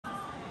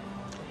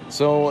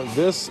So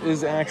this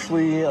is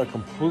actually a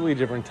completely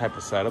different type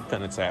of setup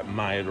than it's at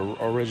my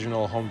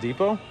original Home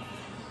Depot.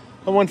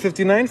 A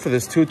 $159 for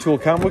this 2-tool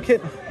combo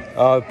kit.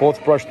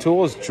 Both brush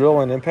tools,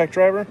 drill and impact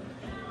driver.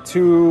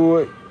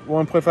 Two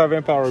 1.5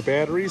 amp hour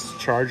batteries,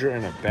 charger,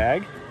 and a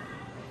bag.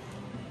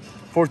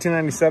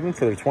 $14.97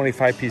 for the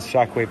 25-piece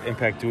Shockwave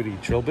Impact Duty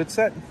drill bit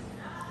set.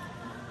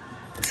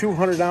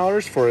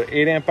 $200 for an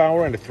 8 amp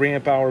hour and a 3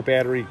 amp hour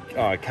battery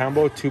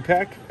combo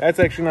 2-pack. That's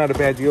actually not a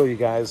bad deal, you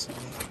guys.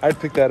 I'd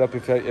pick that up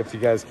if you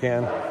guys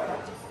can.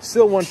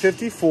 Still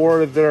 $150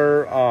 for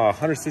their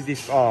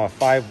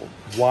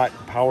 165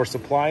 watt power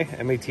supply,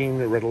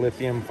 M18 red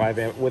lithium 5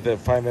 amp with a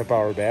 5 amp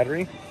hour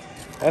battery.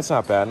 That's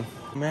not bad,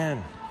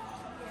 man.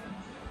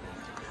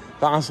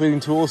 The oscillating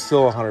tool is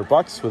still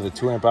 $100 with a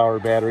 2 amp hour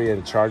battery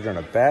and a charger and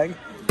a bag.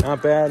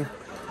 Not bad.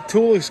 The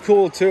tool looks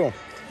cool too.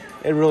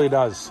 It really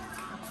does.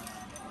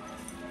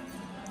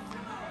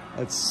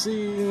 Let's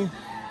see.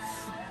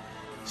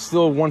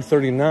 Still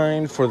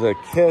 $139 for the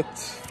kit.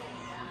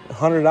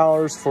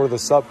 $100 for the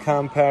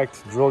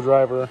subcompact drill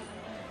driver.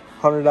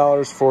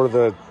 $100 for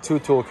the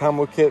 2-tool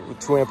combo kit with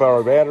 2 amp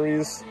hour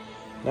batteries.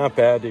 Not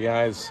bad, you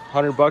guys.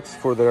 $100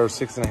 for their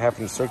 6.5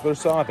 inch circular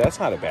saw. That's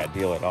not a bad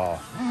deal at all.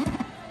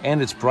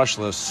 And it's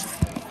brushless.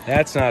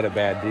 That's not a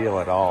bad deal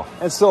at all.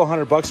 And still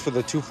 $100 for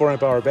the 2 4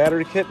 amp hour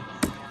battery kit.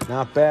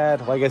 Not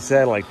bad. Like I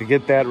said, like to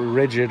get that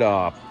rigid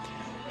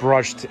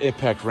brushed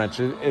impact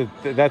wrench,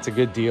 that's a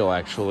good deal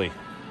actually.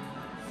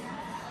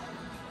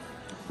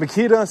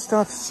 Makita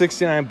stuff,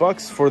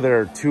 $69 for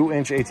their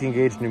 2-inch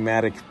 18-gauge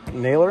pneumatic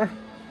nailer.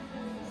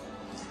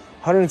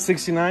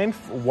 $169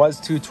 was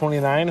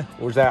 $229,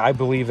 which I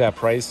believe that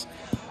price.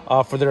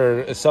 For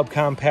their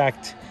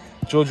subcompact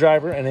drill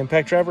driver and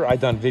impact driver, I've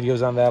done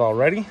videos on that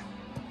already.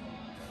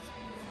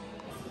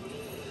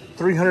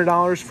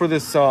 $300 for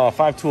this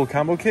 5-tool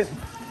combo kit.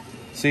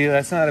 See,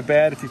 that's not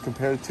bad if you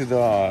compare it to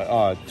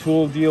the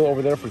tool deal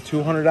over there for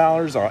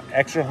 $200.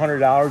 Extra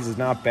 $100 is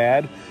not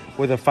bad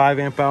with a 5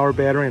 amp hour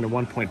battery and a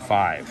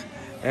 1.5.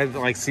 And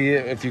like, see,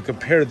 if you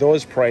compare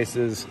those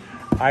prices,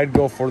 I'd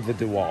go for the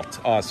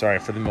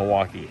DeWalt. For the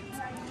Milwaukee.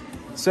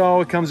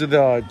 So it comes with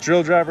a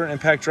drill driver,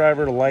 impact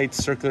driver, light,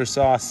 circular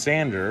saw,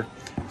 sander,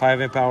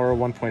 5 amp hour,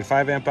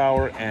 1.5 amp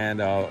hour, and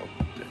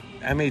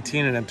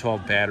M18 and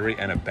M12 battery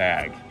and a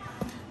bag.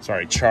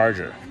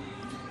 Charger.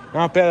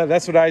 Not bad.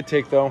 That's what I'd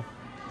take though.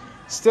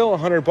 Still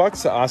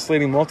 $100, the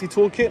oscillating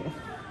multi-tool kit.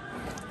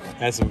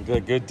 That's a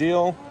good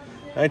deal.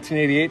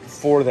 $19.88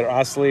 for their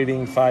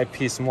oscillating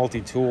 5-piece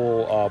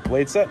multi-tool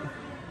blade set.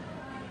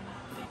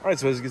 All right,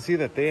 so as you can see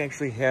that they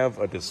actually have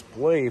a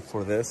display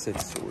for this.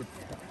 It's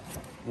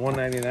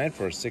 $199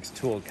 for a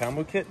 6-tool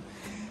combo kit.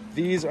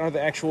 These are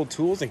the actual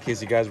tools in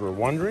case you guys were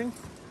wondering.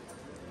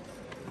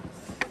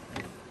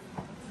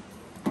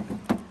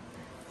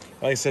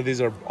 Like I said,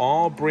 these are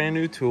all brand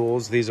new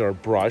tools. These are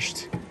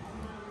brushed.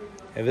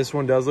 And this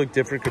one does look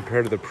different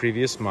compared to the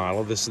previous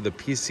model. This is the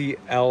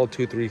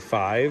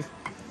PCL235.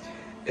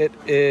 It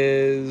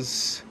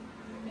is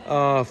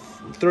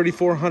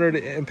 3,400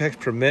 impacts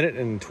per minute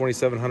and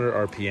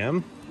 2,700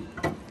 RPM.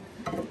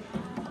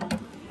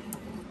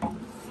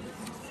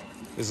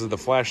 This is the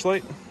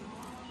flashlight.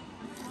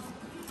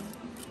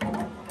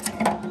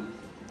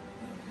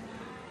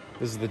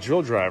 This is the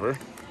drill driver.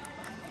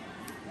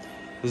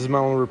 This is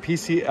model number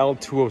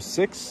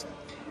PCL206.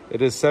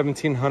 It is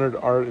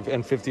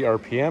 1,750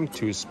 RPM,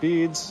 2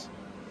 speeds,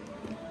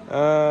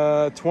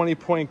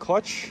 20-point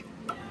clutch.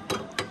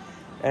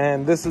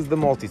 And this is the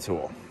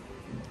multi-tool.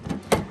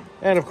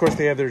 And of course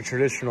they have their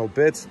traditional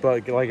bits,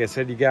 but like I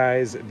said, you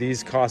guys,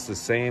 these cost the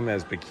same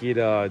as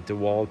Makita,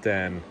 DeWalt,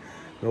 and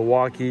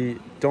Milwaukee.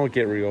 Don't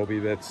get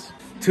Ryobi bits.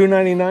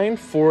 $299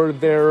 for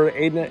their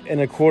 8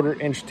 1/4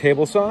 inch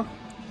table saw.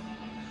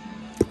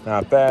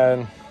 Not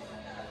bad.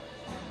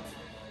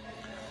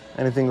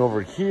 Anything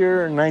over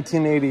here,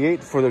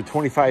 $19.88 for their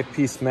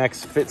 25-piece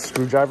max fit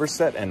screwdriver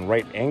set and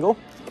right angle.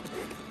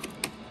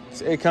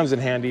 So it comes in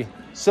handy.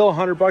 Still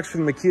 $100 for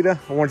the Makita,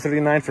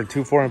 $139 for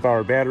 2 4 amp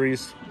hour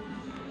batteries.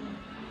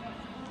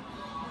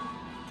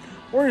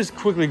 We're just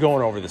quickly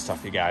going over this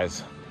stuff, you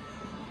guys.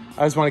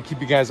 I just want to keep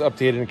you guys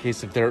updated in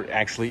case if there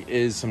actually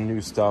is some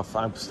new stuff.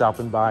 I'm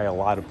stopping by a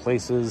lot of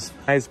places.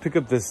 Guys, pick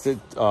up this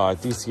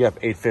DCF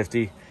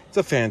 850. It's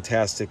a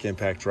fantastic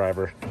impact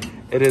driver.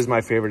 It is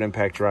my favorite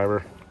impact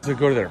driver. So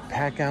go to their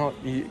pack out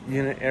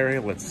unit area.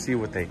 Let's see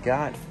what they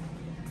got.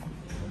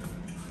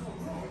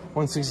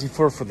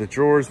 $164 for the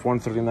drawers,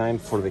 $139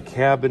 for the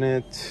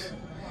cabinet,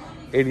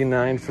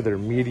 $89 for their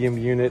medium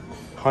unit,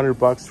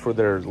 $100 for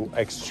their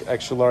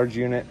extra large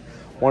unit,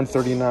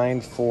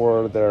 $139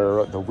 for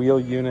the wheel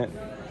unit.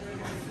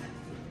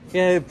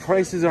 Yeah,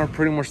 prices are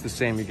pretty much the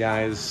same, you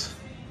guys.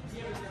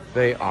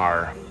 They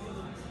are.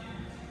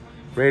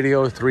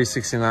 Radio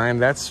 $369.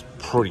 That's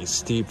pretty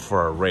steep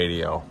for a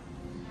radio.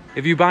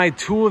 If you buy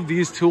 2 of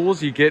these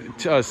tools, you get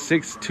 2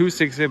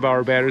 6 amp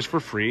hour batteries for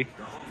free.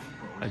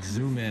 Let's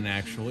zoom in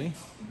actually.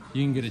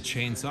 You can get a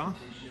chainsaw,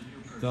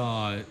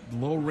 the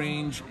low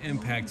range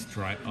impact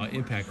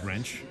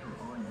wrench,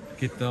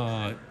 get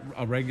a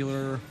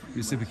regular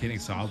reciprocating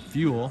saw,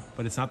 fuel,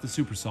 but it's not the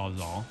super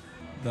sawzall.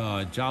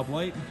 The job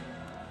light,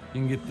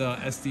 you can get the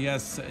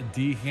SDS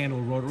D handle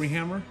rotary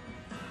hammer,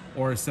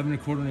 or a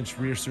 7¼ inch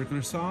rear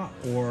circular saw,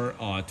 or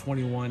a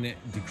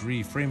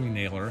 21-degree framing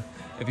nailer.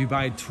 If you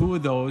buy 2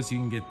 of those, you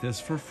can get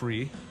this for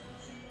free.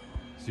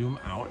 Zoom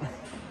out. All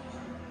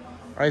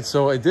right,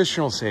 so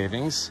additional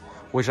savings,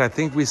 which I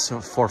think for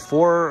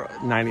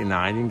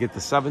 $4.99, you can get the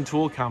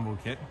 7-tool combo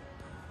kit.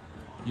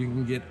 You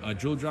can get a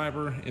drill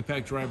driver,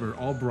 impact driver,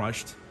 all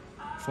brushed,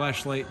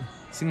 flashlight,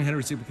 single-handed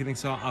reciprocating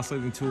saw,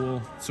 oscillating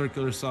tool,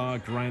 circular saw,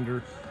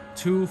 grinder,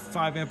 2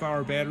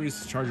 5-amp-hour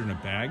batteries, charger in a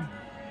bag.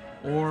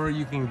 Or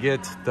you can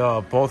get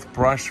the both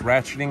brush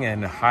ratcheting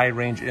and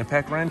high-range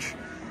impact wrench,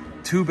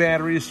 2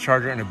 batteries,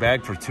 charger in a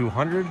bag for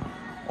 $200.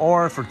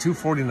 Or for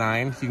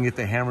 $249, you can get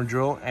the hammer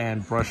drill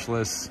and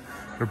brushless.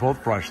 They're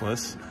both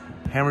brushless.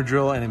 Hammer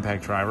drill and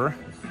impact driver.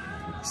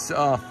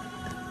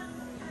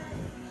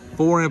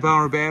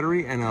 4-amp-hour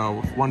battery and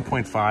a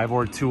 1.5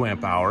 or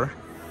 2-amp-hour.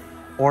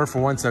 Or for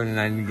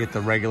 $179, you can get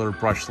the regular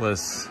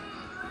brushless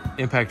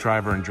impact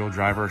driver and drill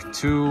driver.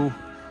 2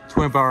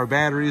 2-amp-hour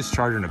batteries,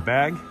 charger in a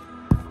bag.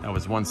 That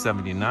was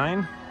 $179.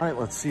 All right,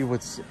 let's see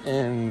what's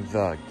in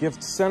the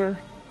gift center.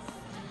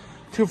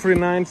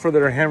 $249 for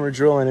their hammer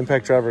drill and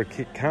impact driver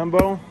kit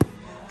combo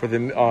for the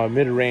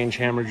mid-range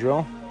hammer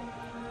drill.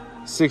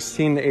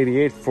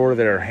 $16.88 for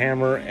their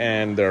hammer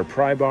and their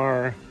pry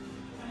bar.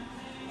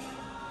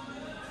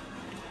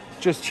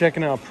 Just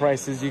checking out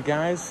prices, you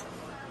guys.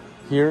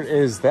 Here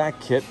is that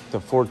kit, the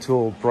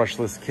 4-tool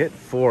brushless kit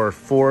for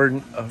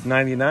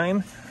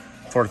 $4.99.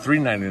 For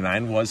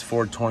 $3.99 was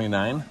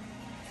 $4.29.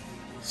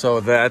 So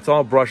that's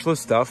all brushless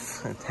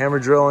stuff. Hammer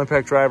drill,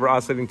 impact driver,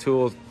 oscillating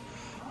tool,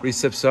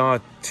 recip saw,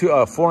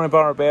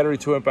 4-amp-hour battery,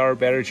 2-amp-hour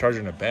battery,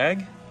 charger in a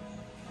bag.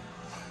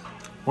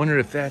 Wonder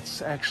if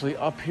that's actually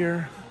up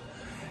here.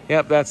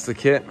 Yep, that's the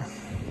kit.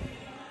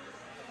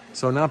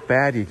 So not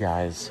bad, you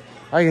guys.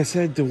 Like I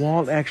said,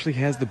 DeWalt actually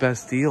has the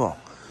best deal.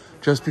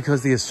 Just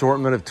because the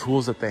assortment of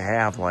tools that they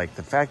have, like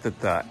the fact that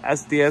the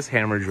SDS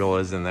hammer drill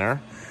is in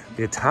there,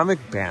 the atomic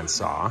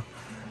bandsaw,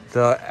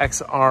 the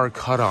XR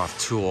cutoff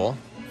tool,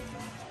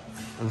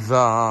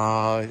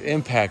 the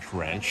impact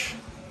wrench,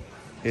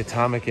 the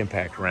atomic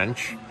impact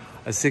wrench,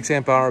 a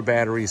 6-amp-hour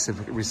battery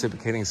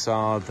reciprocating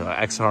saw, the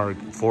XR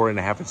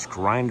 4.5-inch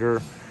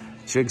grinder,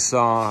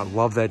 jigsaw.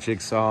 Love that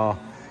jigsaw.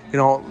 You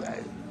know,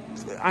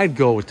 I'd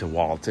go with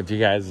DeWalt if you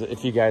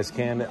guys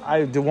can.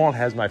 DeWalt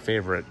has my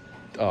favorite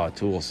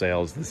tool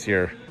sales this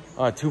year.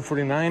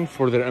 $249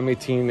 for their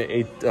M18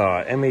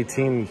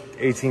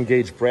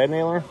 18-gauge brad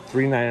nailer.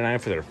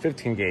 $399 for their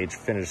 15-gauge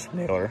finished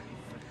nailer.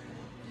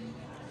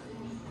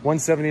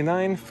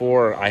 $179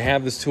 for, I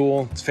have this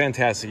tool. It's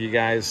fantastic, you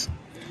guys.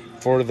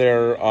 For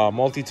their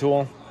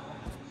multi-tool,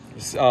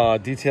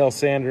 detail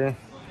sander.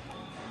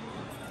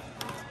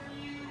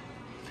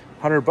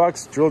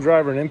 $100, drill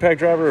driver and impact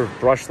driver,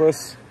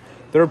 brushless.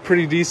 They're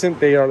pretty decent.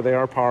 They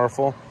are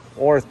powerful.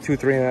 Or 2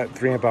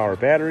 3-amp-hour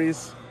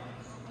batteries.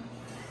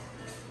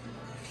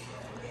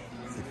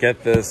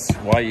 Get this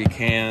while you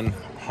can.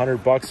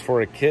 $100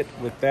 for a kit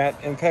with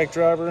that impact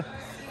driver.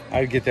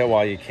 I'd get that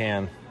while you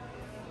can.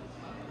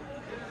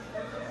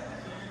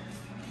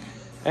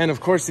 And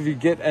of course, if you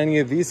get any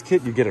of these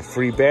kits, you get a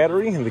free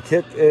battery. And the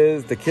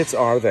kits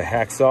are the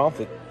hacksaw,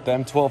 the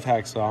M12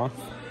 hacksaw,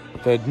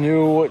 the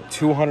new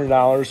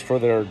 $200 for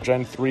their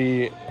Gen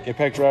 3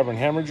 impact driver and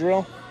hammer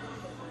drill,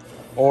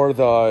 or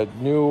the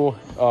new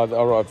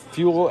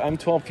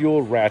M12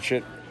 fuel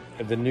ratchet,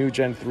 the new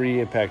Gen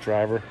 3 impact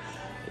driver,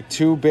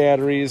 2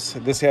 batteries.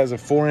 This has a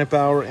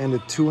 4-amp-hour and a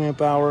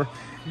 2-amp-hour.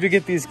 If you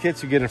get these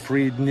kits, you get a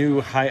free new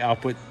high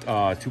output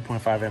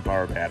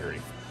 2.5-amp-hour battery,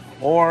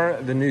 or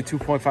the new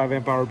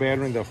 2.5-amp-hour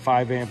battery and the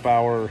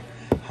 5-amp-hour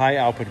high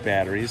output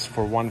batteries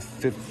for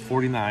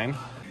 $149.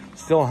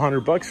 Still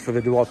 $100 for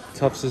the DeWalt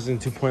ToughSystem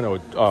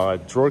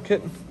 2.0 drawer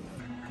kit.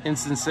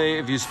 Instant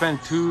save. If you spend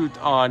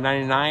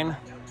 $2.99,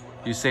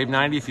 you save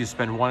 $90. If you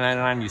spend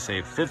 $1.99, you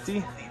save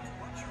 $50.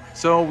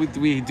 So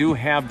we do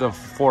have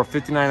for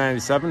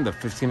 $59.97 the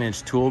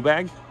 15-inch tool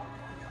bag,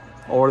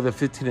 or the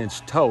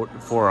 15-inch tote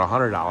for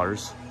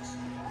 $100.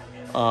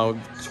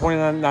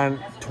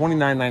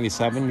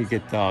 $29.97 you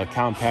get the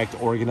compact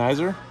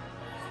organizer,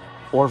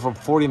 or for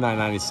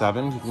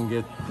 $49.97 you can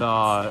get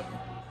the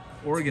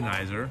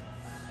organizer.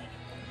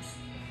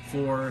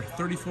 For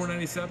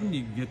 $34.97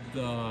 you can get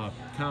the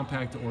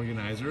compact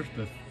organizer,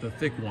 the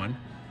thick one,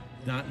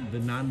 not the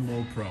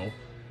non-low pro.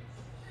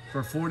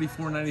 For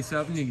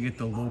 $44.97 you can get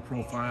the low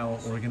profile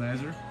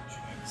organizer.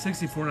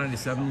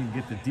 $64.97 you can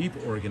get the deep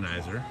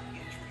organizer.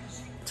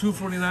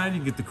 $249 you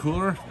can get the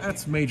cooler.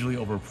 That's majorly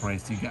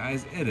overpriced, you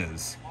guys. It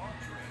is.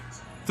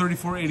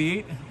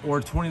 $34.88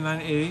 or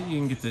 $29.88 you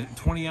can get the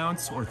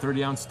 20-ounce or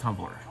 30-ounce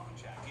tumbler.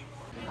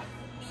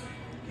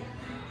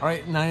 All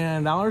right,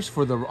 $99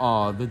 for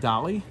the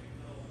dolly.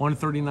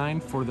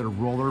 $139 for the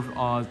roller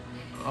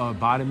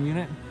bottom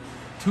unit.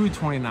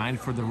 $229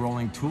 for the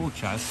rolling tool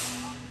chest.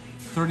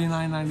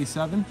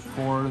 $39.97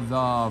 for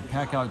the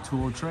pack out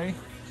tool tray.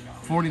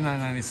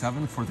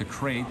 $49.97 for the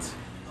crate,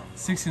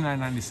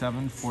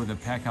 $69.97 for the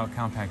Pack Out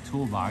Compact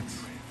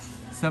Toolbox,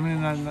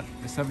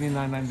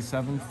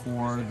 $79.97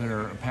 for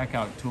their Pack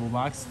Out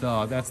Toolbox.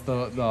 That's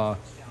the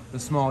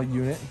small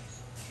unit.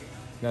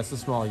 That's the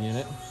small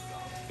unit.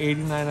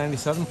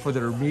 $89.97 for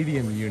their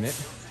medium unit,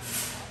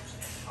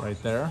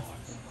 right there.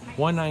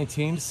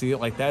 $119. See,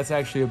 like that's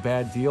actually a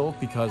bad deal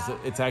because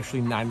it's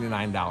actually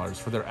 $99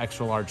 for their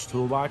extra large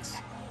toolbox.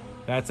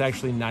 That's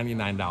actually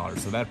 $99,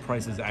 so that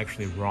price is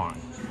actually wrong.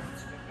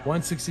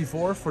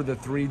 $164 for the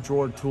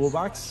 3-drawer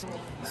toolbox.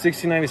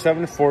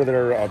 $60.97 for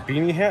their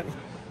beanie hat,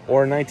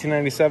 or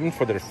 $19.97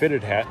 for their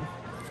fitted hat.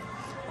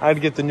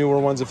 I'd get the newer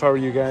ones if I were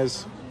you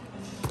guys.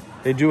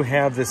 They do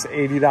have this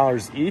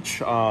 $80 each,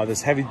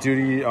 this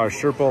heavy-duty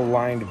Sherpa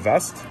lined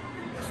vest.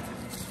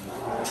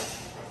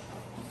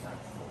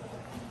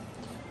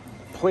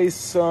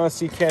 Place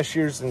see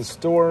cashiers in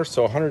store,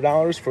 so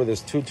 $100 for this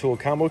 2-tool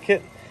combo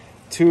kit.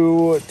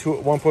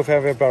 1.5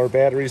 amp hour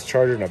batteries,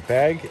 charger, and a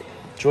bag.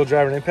 Dual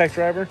driver and impact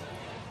driver.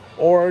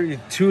 Or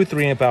 2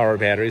 3 amp hour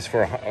batteries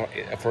for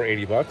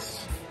 $80.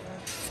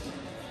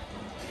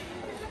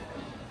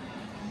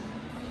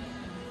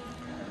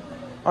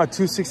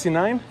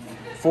 $269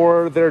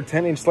 for their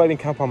 10-inch sliding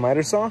compound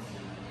miter saw.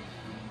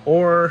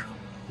 Or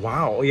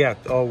wow, yeah.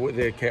 Oh,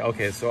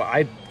 okay. So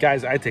I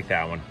take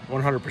that one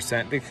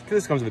 100%.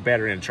 This comes with a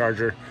battery and a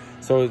charger.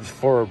 So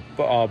for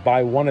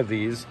buy one of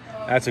these,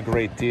 that's a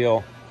great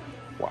deal.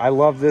 I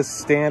love this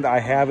stand. I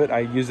have it.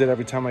 I use it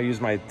every time I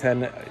use my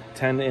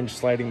 10-inch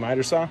sliding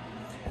miter saw.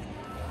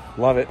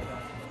 Love it.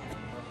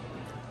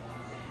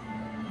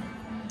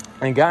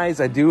 And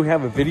guys, I do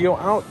have a video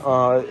out.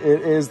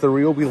 It is the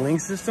Ryobi Link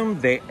system.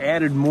 They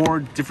added more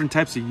different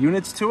types of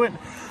units to it.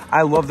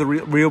 I love the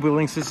Ryobi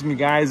Link system, you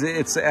guys.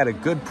 It's at a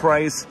good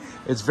price.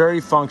 It's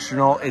very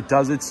functional. It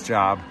does its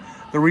job.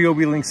 The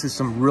Ryobi Link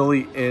system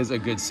really is a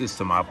good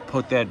system. I'll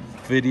put that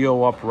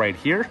video up right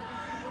here.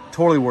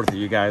 Totally worth it,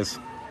 you guys.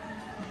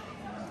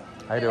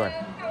 How you doing?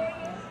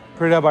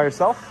 Pretty out by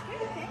yourself?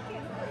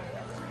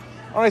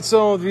 All right,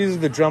 so these are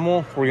the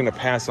Dremel. We're gonna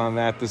pass on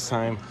that this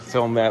time.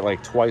 Filmed that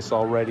like twice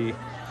already.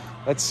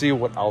 Let's see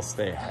what else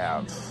they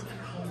have.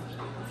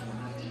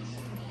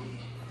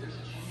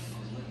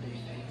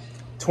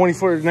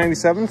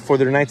 $24.97 for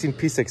their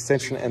 19-piece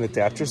extension and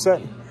adapter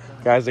set.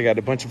 Guys, I got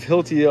a bunch of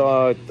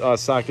Hilti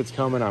sockets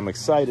coming. I'm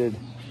excited.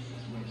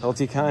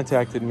 Hilti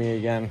contacted me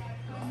again.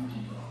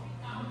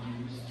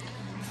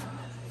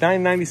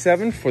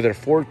 $9.97 for their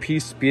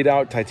 4-piece speed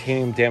out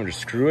titanium diameter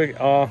screw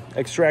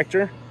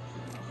extractor.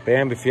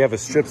 Bam, if you have a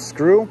stripped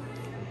screw,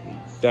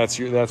 that's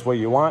what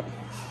you want.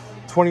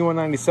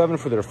 $21.97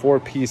 for their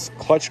 4-piece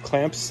clutch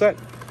clamp set.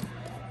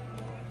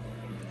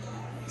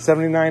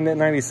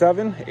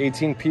 $79.97,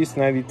 18-piece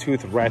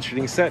 90-tooth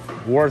ratcheting set.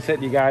 Worth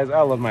it, you guys. I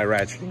love my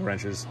ratcheting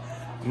wrenches.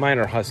 Mine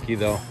are Husky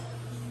though.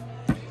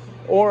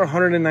 Or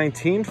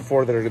 $119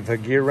 for the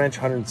gear wrench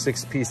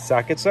 106-piece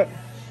socket set.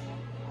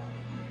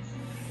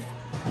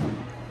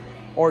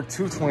 Or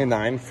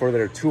 $229 for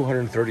their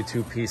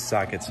 232-piece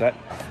socket set.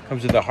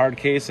 Comes with a hard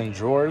case and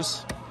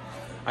drawers.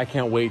 I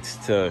can't wait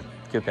to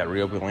get that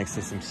Ryobi Link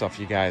system stuff,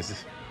 you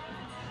guys.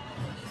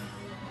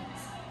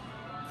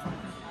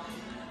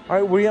 All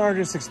right, we are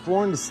just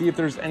exploring to see if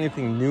there's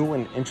anything new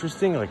and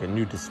interesting, like a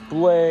new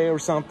display or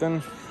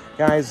something.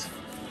 Guys,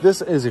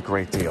 this is a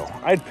great deal.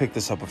 I'd pick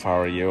this up if I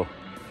were you.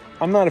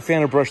 I'm not a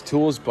fan of brush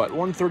tools, but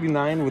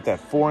 $139 with that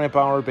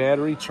 4-amp-hour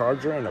battery,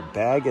 charger, and a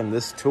bag and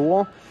this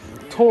tool,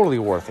 totally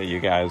worth it, you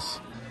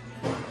guys.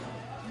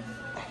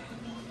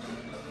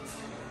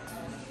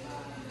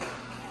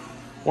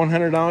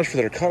 $100 for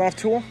their cutoff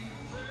tool.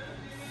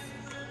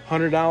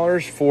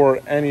 $100 for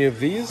any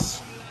of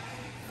these.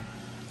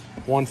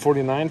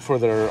 $149 for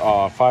their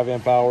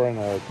 5-amp-hour and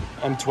a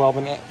M12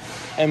 and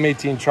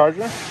M18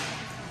 charger.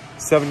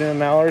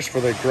 $79 for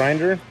their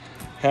grinder,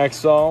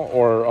 hacksaw,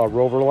 or a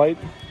rover light.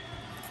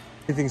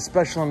 Anything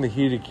special on the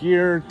heated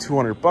gear,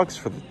 $200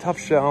 for the tough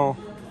shell.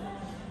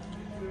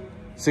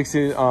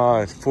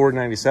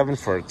 $497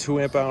 for a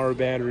 2-amp-hour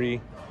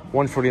battery.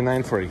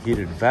 $149 for a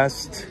heated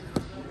vest.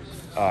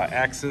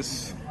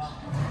 Axis.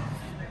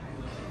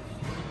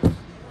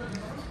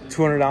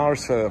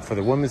 $200 for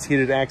the women's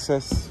heated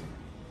axis.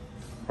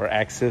 Or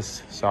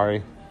axis,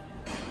 sorry.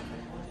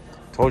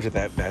 Told you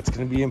that's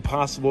gonna be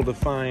impossible to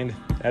find.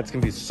 That's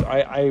gonna be,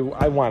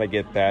 I wanna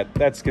get that.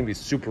 That's gonna be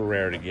super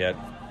rare to get.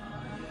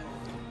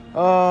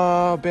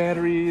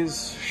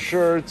 Batteries,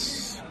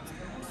 shirts.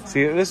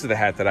 See, this is the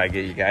hat that I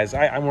get, you guys.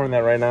 I'm wearing that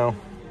right now.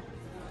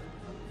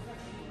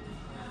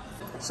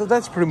 So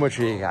that's pretty much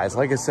it, you guys.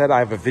 Like I said, I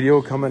have a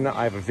video coming.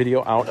 I have a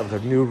video out of the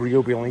new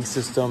Ryobi Link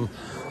system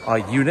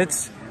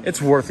units. It's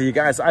worth it, you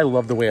guys. I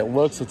love the way it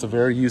looks. It's a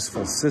very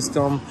useful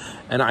system,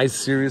 and I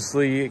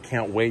seriously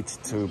can't wait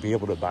to be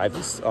able to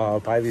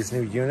buy these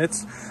new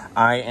units.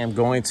 I am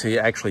going to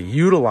actually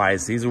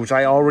utilize these, which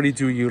I already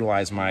do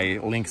utilize my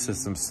Link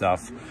system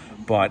stuff,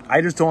 But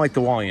I just don't like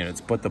the wall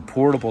units, but the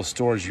portable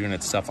storage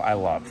unit stuff I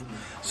love.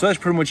 So that's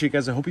pretty much it,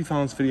 guys. I hope you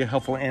found this video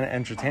helpful and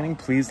entertaining.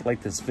 Please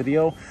like this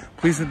video.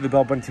 Please hit the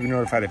bell button to be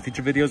notified of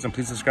future videos, and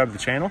please subscribe to the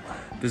channel.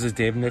 This is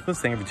Dave Nicholas.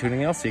 Thank you for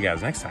tuning in. I'll see you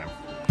guys next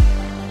time.